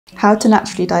How to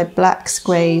naturally dye blacks,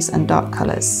 greys and dark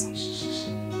colours.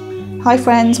 Hi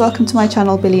friends, welcome to my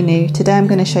channel BillyNou. Today I'm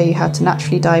going to show you how to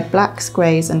naturally dye blacks,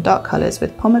 greys and dark colours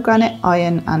with pomegranate,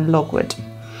 iron and logwood.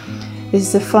 This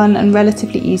is a fun and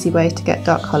relatively easy way to get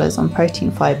dark colours on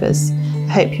protein fibres.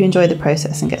 I hope you enjoy the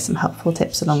process and get some helpful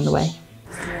tips along the way.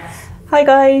 Hi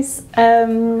guys,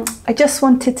 I just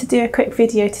wanted to do a quick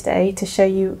video today to show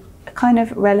you a kind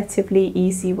of relatively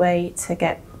easy way to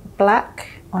get black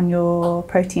on your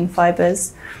protein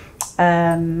fibres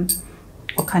or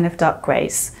kind of dark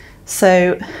greys.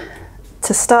 So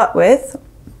to start with,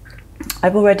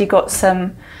 I've already got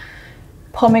some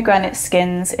pomegranate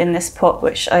skins in this pot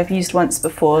which I've used once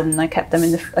before, and I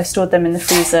stored them in the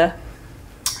freezer,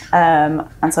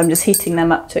 and so I'm just heating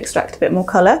them up to extract a bit more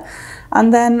colour.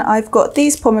 And then I've got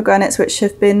these pomegranates which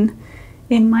have been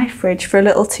in my fridge for a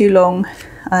little too long.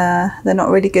 They're not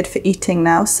really good for eating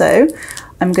now, so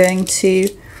I'm going to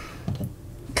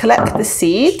collect the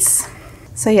seeds.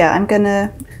 So yeah, I'm going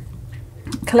to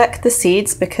collect the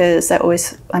seeds because they're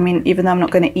always, even though I'm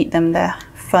not going to eat them, they're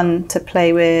fun to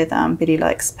play with. Billy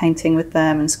likes painting with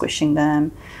them and squishing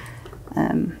them.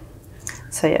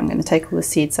 So yeah, I'm going to take all the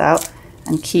seeds out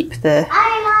and keep the...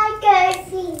 I like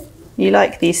seeds. You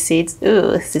like these seeds?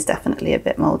 Ooh, this is definitely a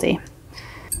bit mouldy. Do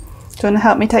you want to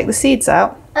help me take the seeds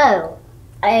out? Oh,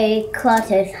 I caught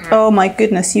his hand. Oh my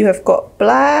goodness, you have got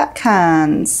black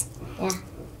hands. Yeah.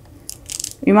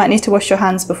 You might need to wash your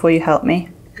hands before you help me.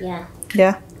 Yeah.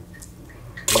 Yeah?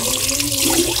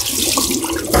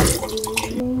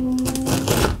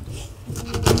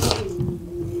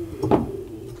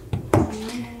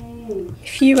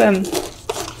 If you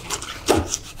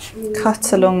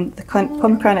cut along, the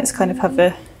pomegranates kind of have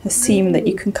a seam that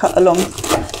you can cut along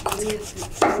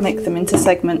to make them into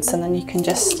segments, and then you can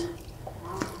just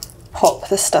pop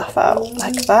the stuff out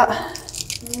like that.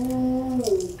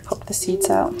 Pop the seeds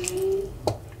out.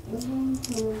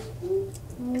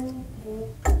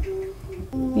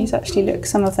 These actually look,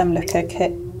 some of them look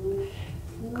okay,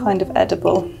 kind of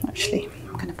edible actually.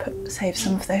 I'm going to save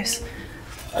some of those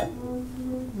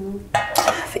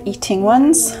for eating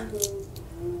ones.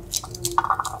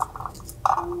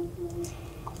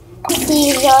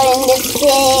 These are in the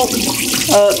sink.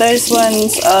 Oh, those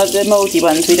ones are the mouldy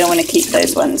ones. We don't want to keep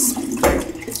those ones.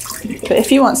 But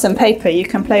if you want some paper, you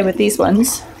can play with these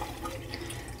ones. Do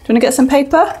you want to get some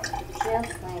paper?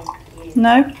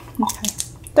 No? Okay.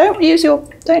 Don't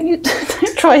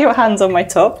try your hands on my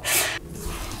top.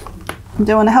 You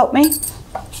don't want to help me?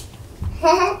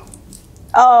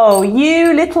 Oh,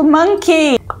 you little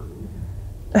monkey!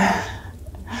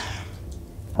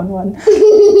 Fun one.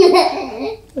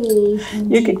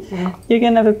 You're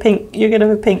gonna have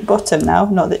a pink bottom now.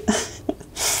 Not that.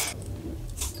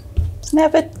 It's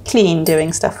never clean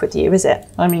doing stuff with you, is it?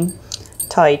 I mean,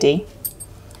 tidy.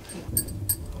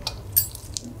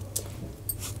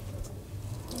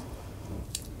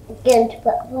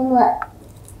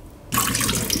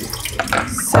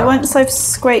 So once I've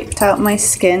scraped out my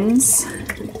skins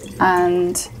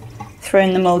and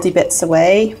thrown the mouldy bits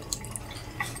away,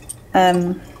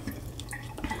 and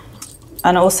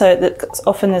also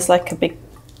often there's like a big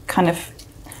kind of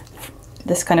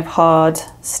this kind of hard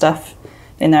stuff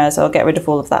in there as well. I'll get rid of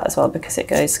all of that as well because it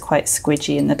goes quite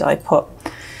squidgy in the dye pot.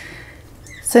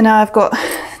 So now I've got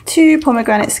 2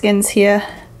 pomegranate skins here,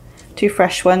 2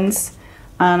 fresh ones,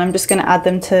 and I'm just going to add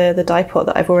them to the dye pot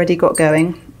that I've already got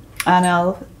going, and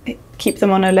I'll keep them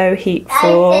on a low heat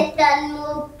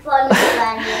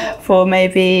for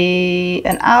maybe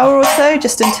an hour or so,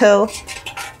 just until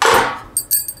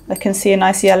I can see a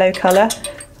nice yellow colour.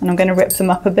 And I'm going to rip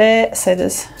them up a bit so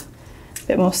there's a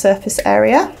bit more surface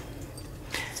area.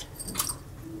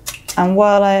 And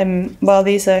while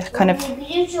these are kind of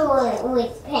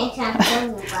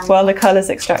while the colour's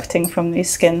extracting from these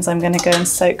skins, I'm going to go and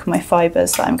soak my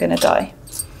fibres that I'm going to dye.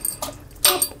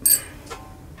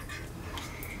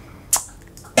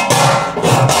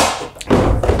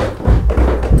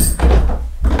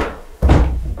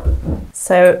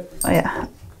 So yeah,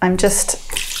 I'm just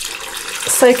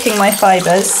soaking my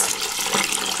fibres.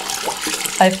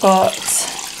 I'm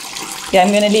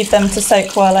going to leave them to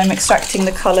soak while I'm extracting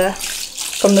the colour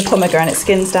from the pomegranate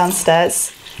skins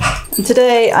downstairs. And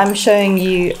today I'm showing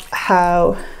you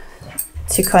how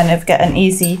to kind of get an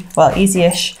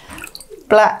easy-ish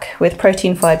black with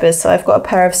protein fibres. So I've got a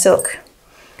pair of silk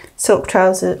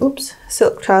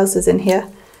trousers in here.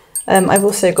 I've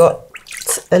also got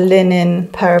a linen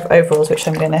pair of overalls which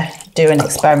I'm going to do an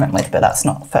experiment with, but that's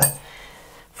not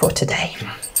for today.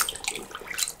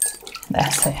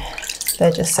 There, so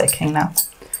they're just soaking now.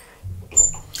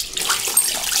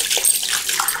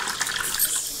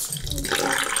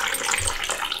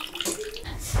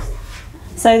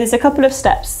 So there's a couple of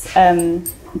steps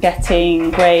getting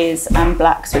greys and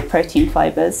blacks with protein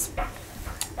fibres.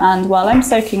 And while I'm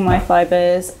soaking my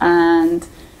fibres and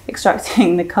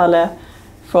extracting the colour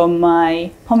from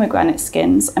my pomegranate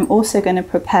skins, I'm also going to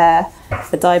prepare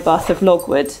a dye bath of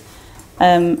logwood.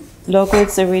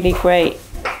 Logwoods are really great.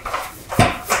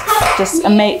 Just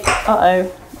make,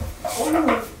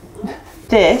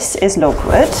 This is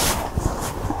logwood,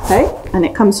 okay, and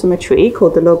it comes from a tree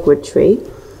called the logwood tree,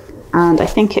 and I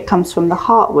think it comes from the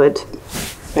heartwood,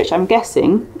 which I'm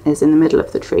guessing is in the middle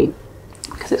of the tree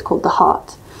because it's called the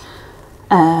heart.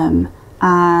 And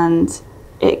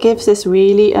it gives this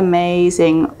really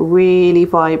amazing, really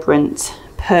vibrant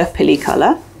purpley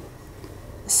colour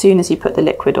as soon as you put the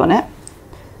liquid on it.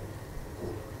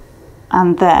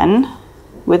 And then,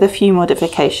 with a few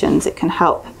modifications, it can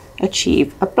help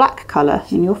achieve a black colour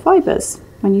in your fibres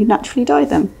when you naturally dye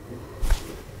them.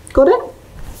 Got it?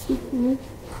 Mm-hmm.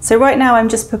 So right now I'm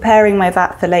just preparing my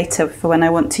vat for later, for when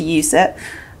I want to use it.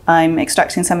 I'm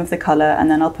extracting some of the colour and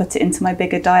then I'll put it into my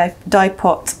bigger dye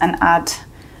pot and add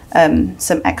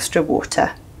some extra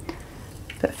water.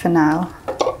 But for now,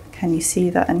 can you see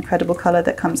that incredible colour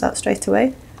that comes out straight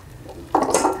away?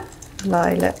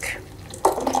 Lilac.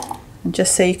 And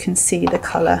just so you can see the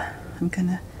colour, I'm going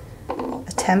to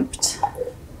attempt,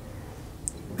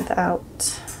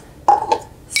 without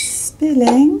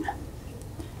spilling,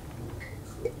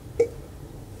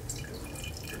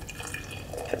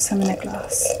 put some in a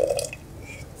glass.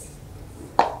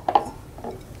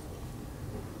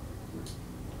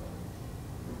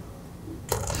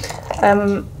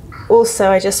 Also,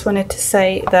 I just wanted to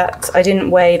say that I didn't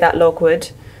weigh that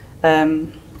logwood. I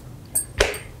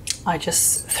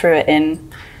just threw it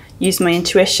in, used my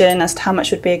intuition as to how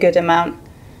much would be a good amount.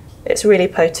 It's really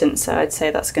potent, so I'd say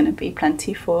that's going to be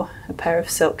plenty for a pair of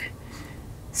silk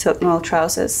noil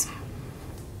trousers.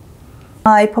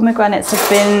 My pomegranates have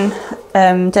been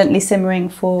gently simmering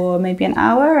for maybe an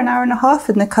hour and a half,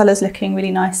 and the colour's looking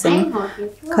really nice and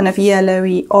kind of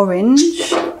yellowy orange.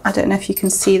 I don't know if you can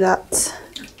see that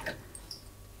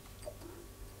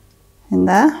in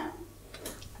there.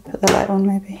 Put the light on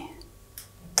maybe.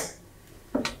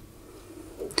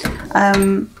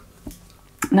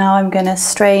 Now I'm going to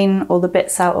strain all the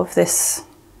bits out of this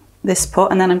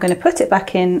pot, and then I'm going to put it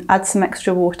back in, add some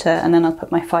extra water, and then I'll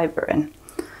put my fibre in.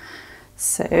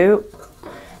 So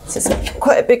this is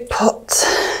quite a big pot,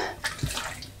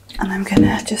 and I'm going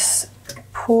to just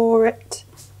pour it.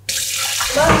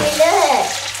 Mommy, look.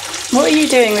 What are you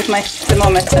doing with my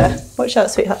thermometer? Watch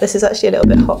out, sweetheart, this is actually a little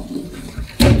bit hot.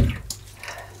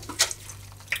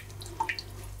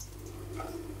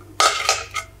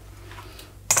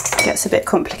 Gets a bit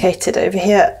complicated over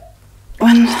here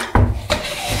when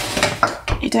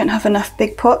you don't have enough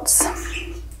big pots.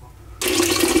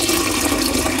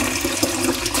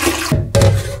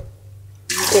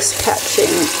 Just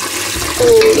catching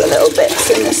all the little bits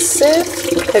in the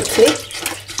sieve, hopefully.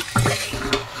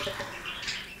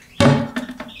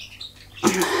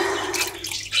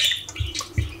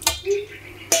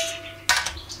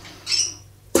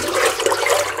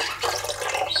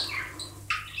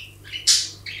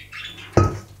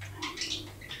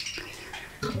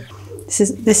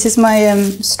 This is my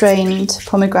strained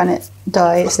pomegranate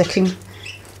dye. It's looking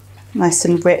nice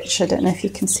and rich. I don't know if you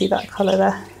can see that colour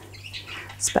there.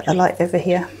 It's better light over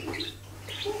here.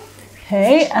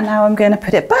 Okay, and now I'm going to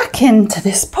put it back into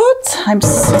this pot. I'm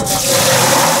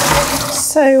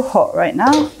so hot right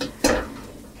now.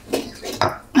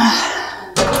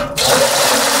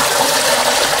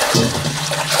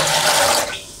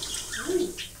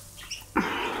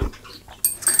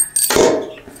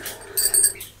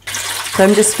 So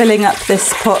I'm just filling up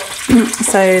this pot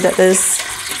so that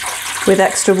with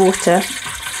extra water,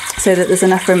 so that there's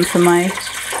enough room for my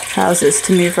trousers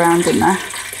to move around in there.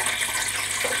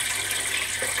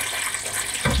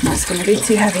 That's going to be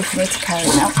too heavy for me to carry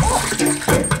now.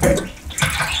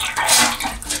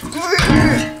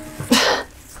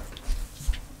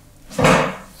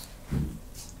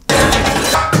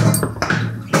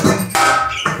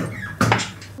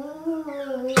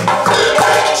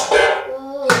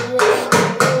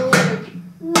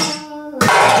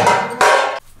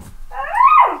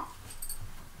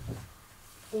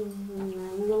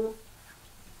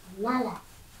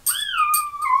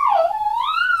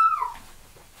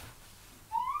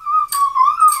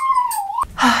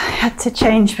 I had to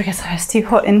change because I was too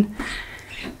hot in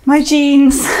my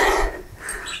jeans.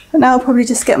 But now I'll probably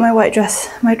just get my white dress,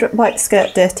 my white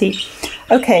skirt dirty.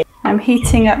 Okay, I'm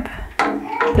heating up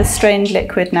the strained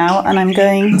liquid now, and I'm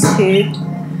going to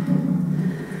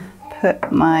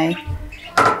put my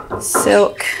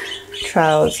silk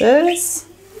trousers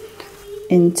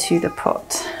into the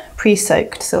pot.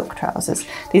 Pre-soaked silk trousers.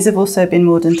 These have also been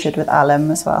mordanted with alum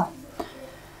as well.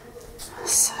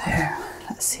 So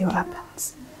let's see what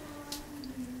happens.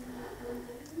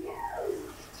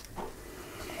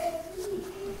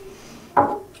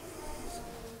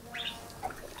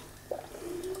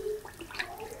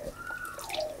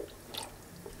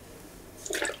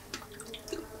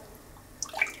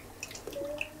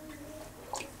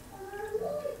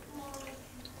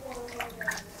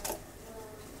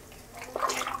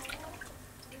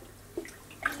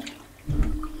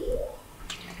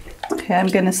 Okay, I'm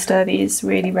going to stir these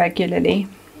really regularly,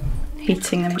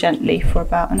 heating them gently for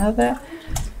about another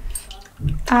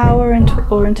hour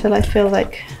or until I feel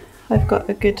like I've got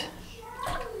a good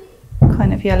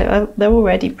kind of yellow. They're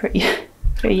already pretty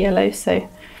yellow, so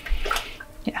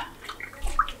yeah,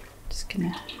 just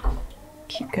gonna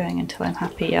keep going until I'm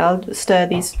happy. I'll stir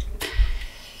these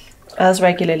as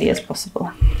regularly as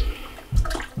possible.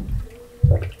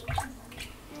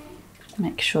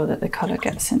 Make sure that the colour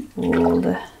gets in all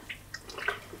the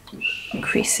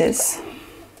creases.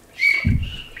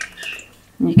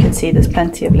 And you can see there's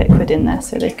plenty of liquid in there,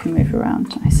 so they can move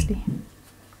around nicely.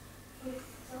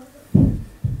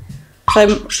 So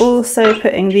I'm also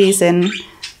putting these in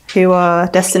who are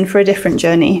destined for a different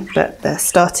journey, but they're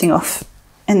starting off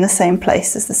in the same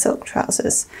place as the silk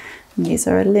trousers. And these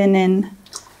are a linen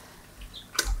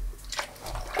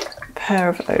pair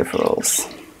of overalls.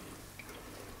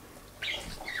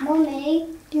 Mummy,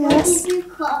 yes. Why did you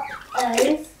cut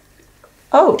those?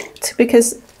 Oh,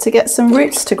 because to get some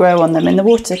roots to grow on them in the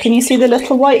water. Can you see the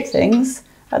little white things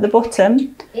at the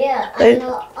bottom? Yeah,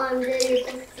 I'm doing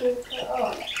something.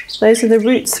 Those are the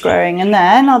roots growing, and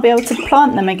then I'll be able to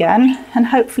plant them again and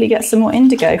hopefully get some more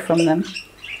indigo from them.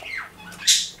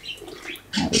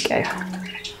 There we go.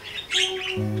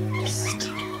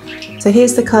 So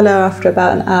here's the colour after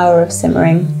about an hour of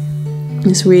simmering.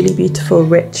 This really beautiful,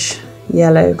 rich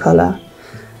yellow colour.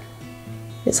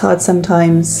 It's hard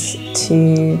sometimes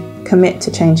to commit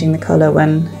to changing the colour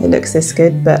when it looks this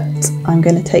good, but I'm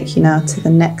going to take you now to the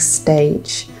next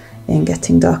stage in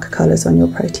getting darker colours on your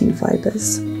protein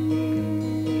fibres.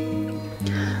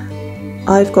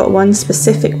 I've got one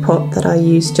specific pot that I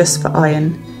use just for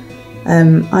iron.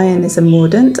 Iron is a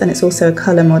mordant and it's also a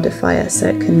colour modifier, so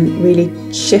it can really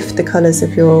shift the colours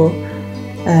of your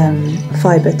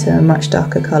fibre to a much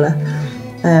darker colour.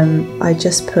 I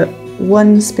just put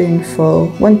one teaspoonful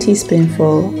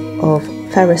of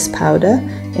ferrous powder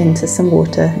into some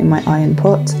water in my iron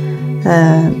pot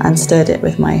and stirred it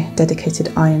with my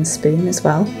dedicated iron spoon as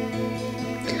well.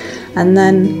 And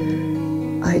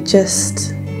then I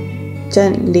just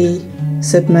gently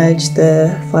submerge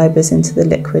the fibres into the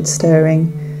liquid,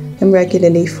 stirring them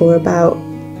regularly for about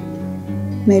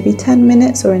maybe 10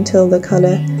 minutes or until the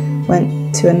colour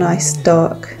went to a nice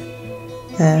dark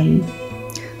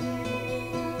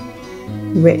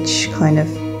rich kind of,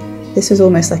 this was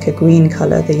almost like a green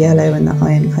colour, the yellow and the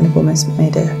iron kind of almost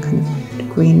made a kind of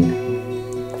green.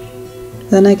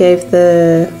 Then I gave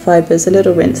the fibres a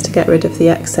little rinse to get rid of the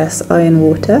excess iron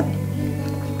water,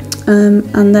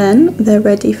 and then they're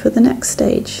ready for the next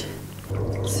stage.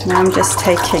 So now I'm just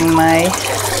taking my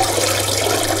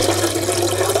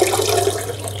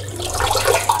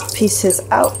pieces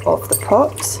out of the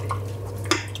pot.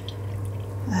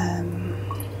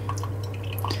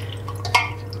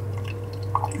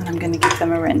 I'm going to give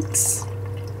them a rinse.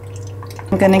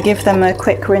 I'm going to give them a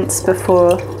quick rinse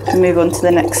before we move on to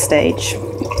the next stage.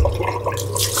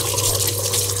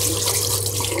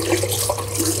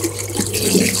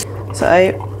 So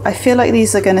I feel like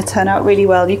these are going to turn out really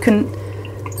well. You can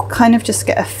kind of just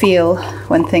get a feel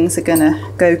when things are going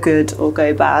to go good or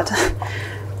go bad.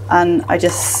 And I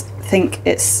just think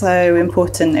it's so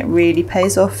important, it really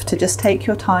pays off to just take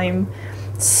your time,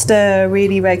 stir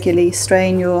really regularly,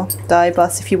 strain your dye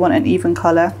baths if you want an even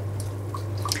colour,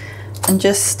 and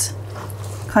just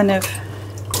kind of,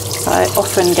 I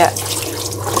often get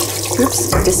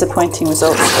disappointing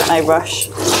results when I rush,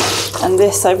 and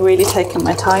this I've really taken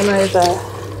my time over,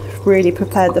 really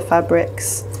prepared the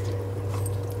fabrics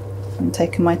and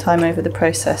taken my time over the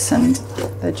process, and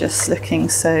they're just looking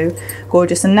so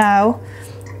gorgeous. And now,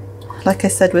 like I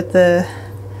said with the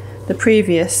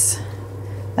previous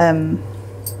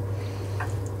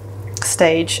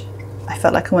stage, I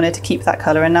felt like I wanted to keep that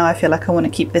colour, and now I feel like I want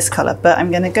to keep this colour, but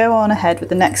I'm going to go on ahead with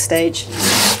the next stage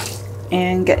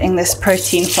in getting this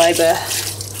protein fibre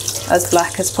as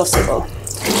black as possible.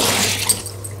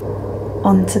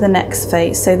 On to the next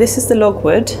phase. So this is the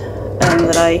logwood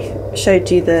that I showed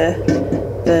you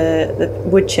the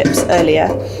wood chips earlier.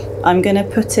 I'm going to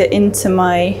put it into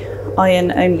my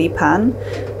iron only pan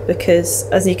because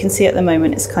as you can see at the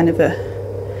moment it's kind of a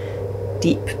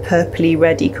deep purpley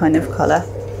reddy kind of colour.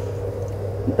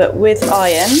 But with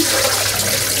iron,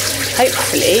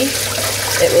 hopefully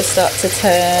it will start to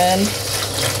turn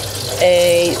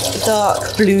a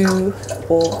dark blue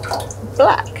or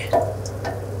black.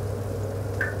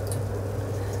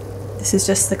 This is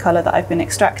just the colour that I've been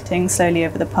extracting slowly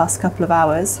over the past couple of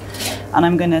hours, and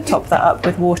I'm going to top that up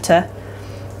with water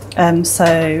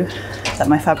so that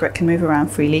my fabric can move around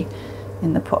freely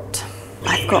in the pot.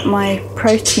 I've got my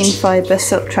protein fibre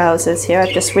silk trousers here.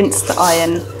 I've just rinsed the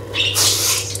iron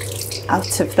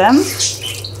out of them.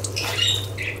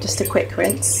 Just a quick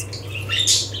rinse.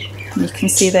 And you can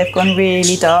see they've gone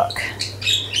really dark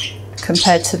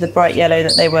compared to the bright yellow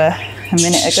that they were a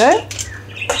minute ago.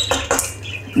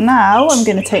 Now I'm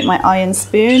going to take my iron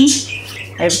spoon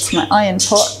over to my iron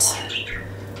pot,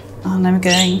 and I'm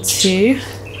going to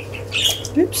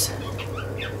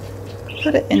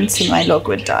put it into my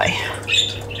Logwood dye,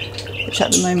 which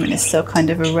at the moment is still kind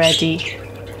of a reddy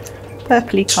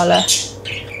purpley colour,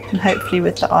 and hopefully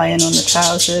with the iron on the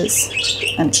trousers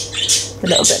and the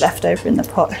little bit left over in the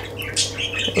pot,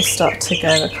 it will start to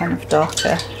go a kind of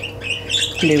darker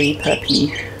bluey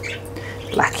purpley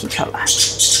blacky colour.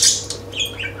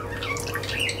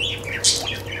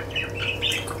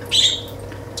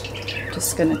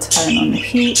 Just going to turn on the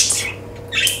heat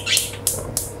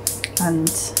and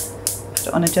put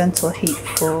it on a gentle heat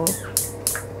for,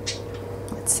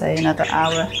 let's say, another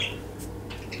hour.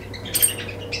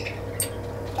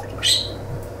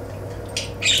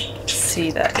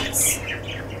 See that it's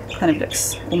kind of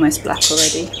looks almost black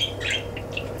already.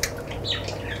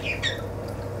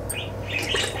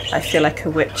 I feel like a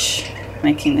witch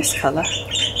making this colour.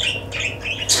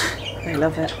 I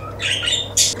love it.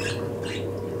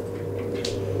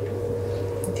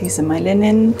 These are my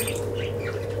linen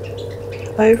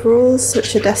overalls,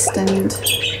 which are destined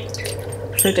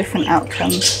for a different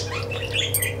outcome,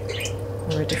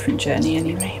 or a different journey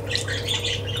anyway.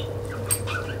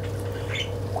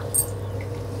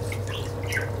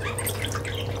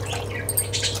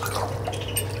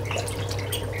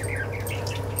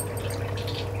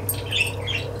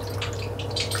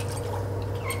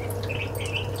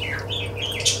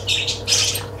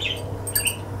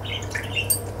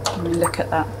 Look at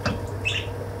that.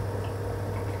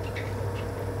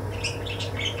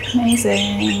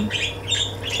 Amazing.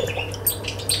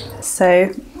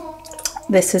 So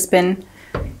this has been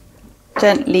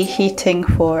gently heating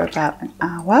for about an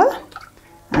hour,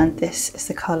 and this is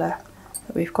the colour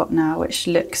that we've got now, which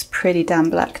looks pretty damn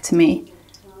black to me.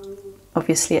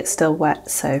 Obviously it's still wet,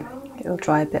 so it'll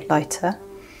dry a bit lighter.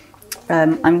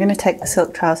 I'm going to take the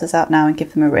silk trousers out now and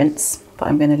give them a rinse, but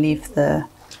I'm going to leave the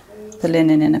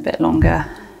linen in a bit longer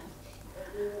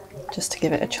just to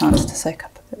give it a chance to soak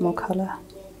up a bit more colour.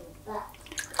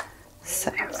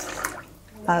 So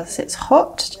as it's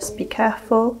hot, just be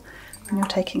careful when you're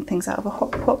taking things out of a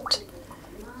hot pot.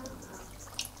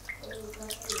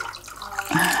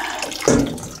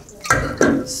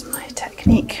 That's my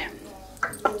technique.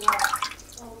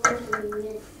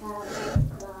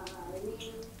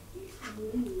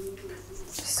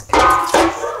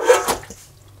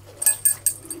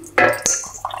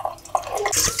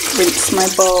 Rinse my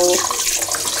bowl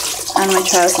and my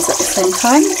trousers at the same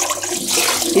time.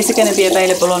 These are going to be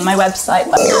available on my website,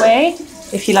 by the way,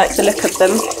 if you like the look of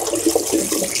them.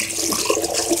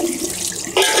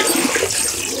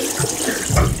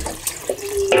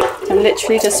 I'm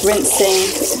literally just rinsing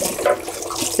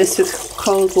this with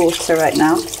cold water right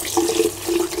now.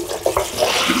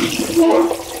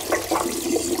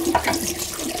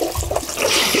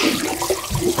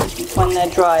 When they're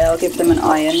dry, I'll give them an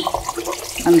iron,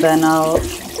 and then I'll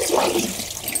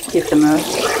give them a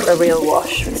real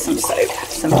wash with some soap,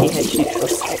 some pH neutral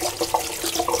soap.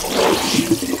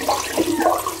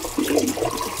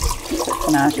 So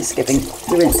for now, just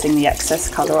rinsing the excess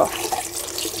colour off.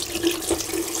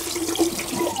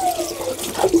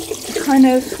 Kind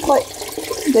of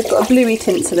they've got a bluey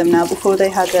tint to them now. Before they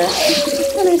had a,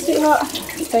 hello sweetheart,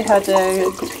 they had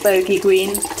a bogey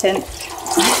green tint,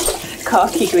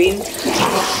 khaki green,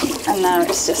 and now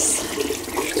it's just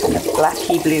kind of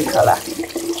blacky blue colour.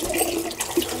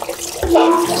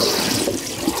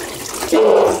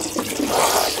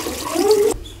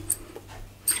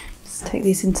 Just take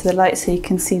these into the light so you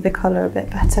can see the colour a bit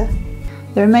better.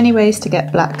 There are many ways to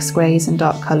get blacks, greys and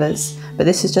dark colours, but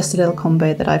this is just a little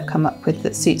combo that I've come up with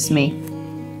that suits me.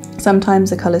 Sometimes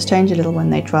the colours change a little when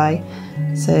they dry,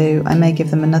 so I may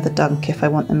give them another dunk if I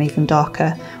want them even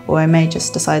darker, or I may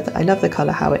just decide that I love the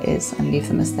colour how it is and leave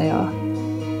them as they are.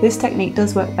 This technique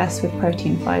does work best with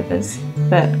protein fibres,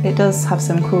 but it does have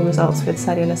some cool results with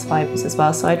cellulose fibres as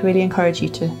well, so I'd really encourage you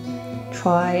to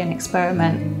try and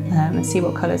experiment and see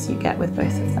what colours you get with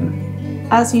both of them.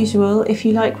 As usual, if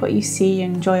you like what you see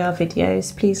and enjoy our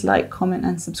videos, please like, comment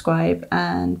and subscribe,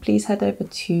 and please head over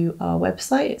to our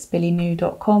website. It's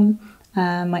BillyNou.com.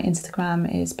 My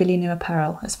Instagram is BillyNou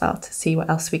Apparel as well, to see what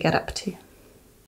else we get up to.